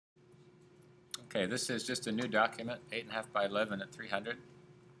Okay, this is just a new document, 8.5 by 11 at 300,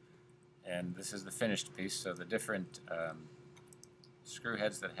 and this is the finished piece. So the different screw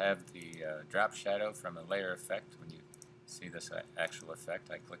heads that have the drop shadow from a layer effect, when you see this actual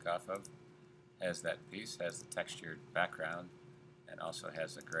effect I click off of, has that piece, has the textured background, and also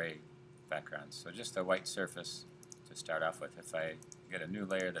has a gray background. So just a white surface to start off with. If I get a new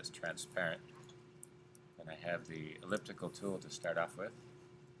layer that's transparent, then I have the elliptical tool to start off with.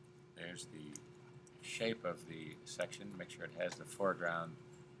 There's the shape of the section. Make sure it has the foreground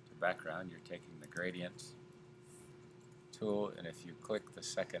to background. You're taking the gradient tool, and if you click the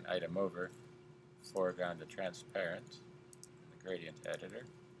second item over, foreground to transparent, in the gradient editor,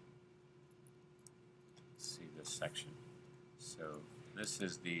 see this section. So this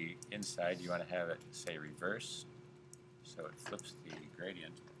is the inside. You want to have it say reverse, so it flips the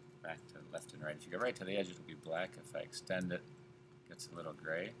gradient back to left and right. If you go right to the edge, it'll be black. If I extend it, it gets a little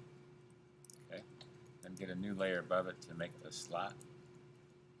gray. Okay. Then get a new layer above it to make the slot.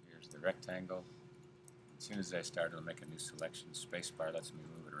 Here's the rectangle. As soon as I start, it'll make a new selection. Spacebar lets me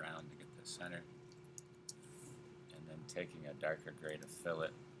move it around to get the center. And then taking a darker gray to fill it.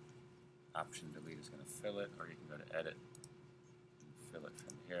 Option delete is going to fill it, or you can go to edit and fill it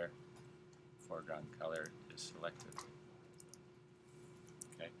from here. Foreground color is selected.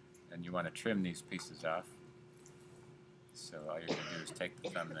 Okay. And you want to trim these pieces off. So all you're going to do is take the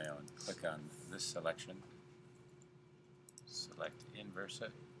thumbnail and click on this selection, select inverse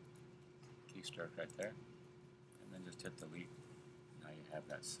it, keystroke right there, and then just hit delete. Now you have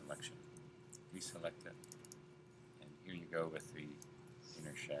that selection. Deselect it, and here you go with the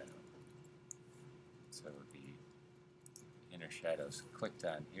inner shadow. So the inner shadow's clicked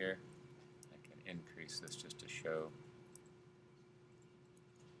on here. I can increase this just to show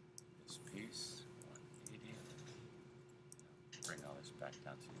this piece. Bring all this back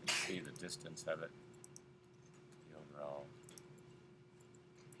down so you can see the distance of it, the overall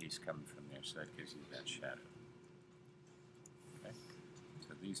piece coming from there, so that gives you that shadow. Okay,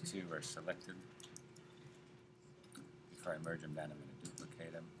 so these two are selected. Before I merge them down, I'm going to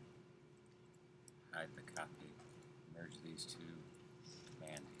duplicate them, hide the copy, merge these two,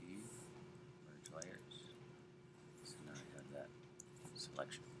 Command E, merge layers. So now I have that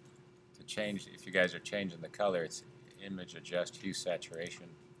selection. To change, if you guys are changing the color, it's image adjust hue saturation.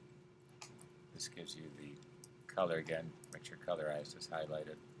 This gives you the color again. Make sure colorized is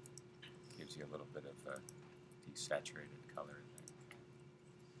highlighted. Gives you a little bit of a desaturated color in there.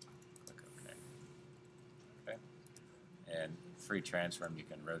 Click OK. Okay. And free transform, you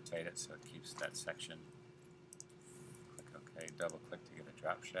can rotate it so it keeps that section. Click OK. Double click to get a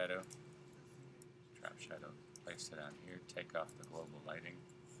drop shadow. Drop shadow. Place it on here. Take off the global lighting.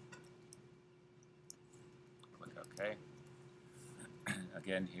 Click OK.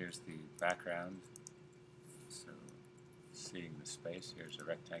 Again, here's the background. So, seeing the space, here's a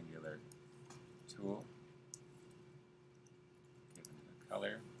rectangular tool. Give it a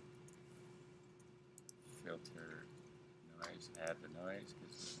color. Filter noise, add the noise,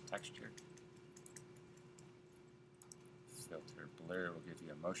 gives it a texture. Filter blur will give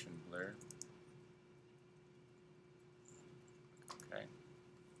you a motion blur. Okay.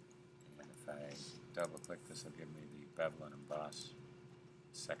 And if I double click this, will give me the bevel and emboss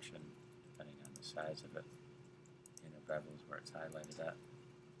section, depending on the size of it. Inner bevel is where it's highlighted at.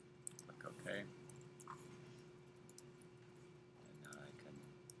 Click OK. And now I can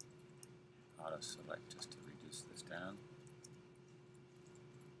auto select just to reduce this down.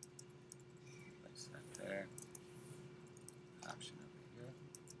 Place that there. Option over here.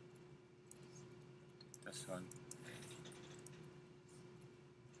 Take this one.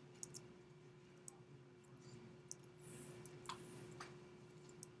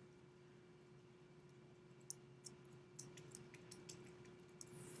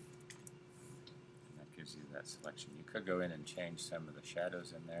 Gives you that selection. You could go in and change some of the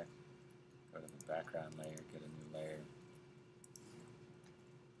shadows in there. Go to the background layer, get a new layer.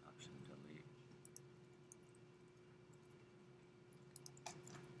 Option delete.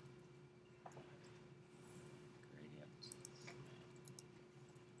 Gradient.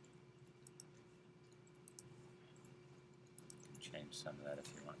 You can change some of that if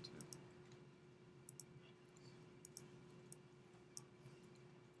you want to.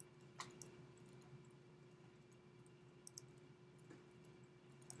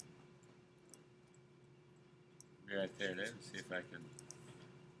 Right there it is. See if I can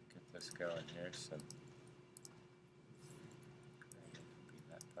get this going here. So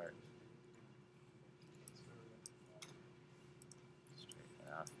that part. Straighten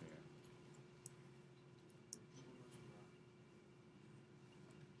it off here.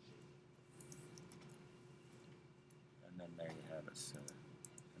 And there you have it. So,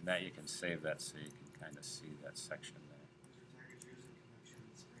 and that you can save that so you can kind of see that section there.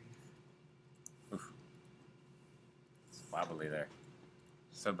 Oof. It's wobbly there.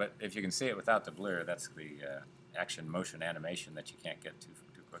 So, but if you can see it without the blur, that's the action motion animation that you can't get too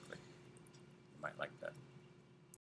quickly. You might like that.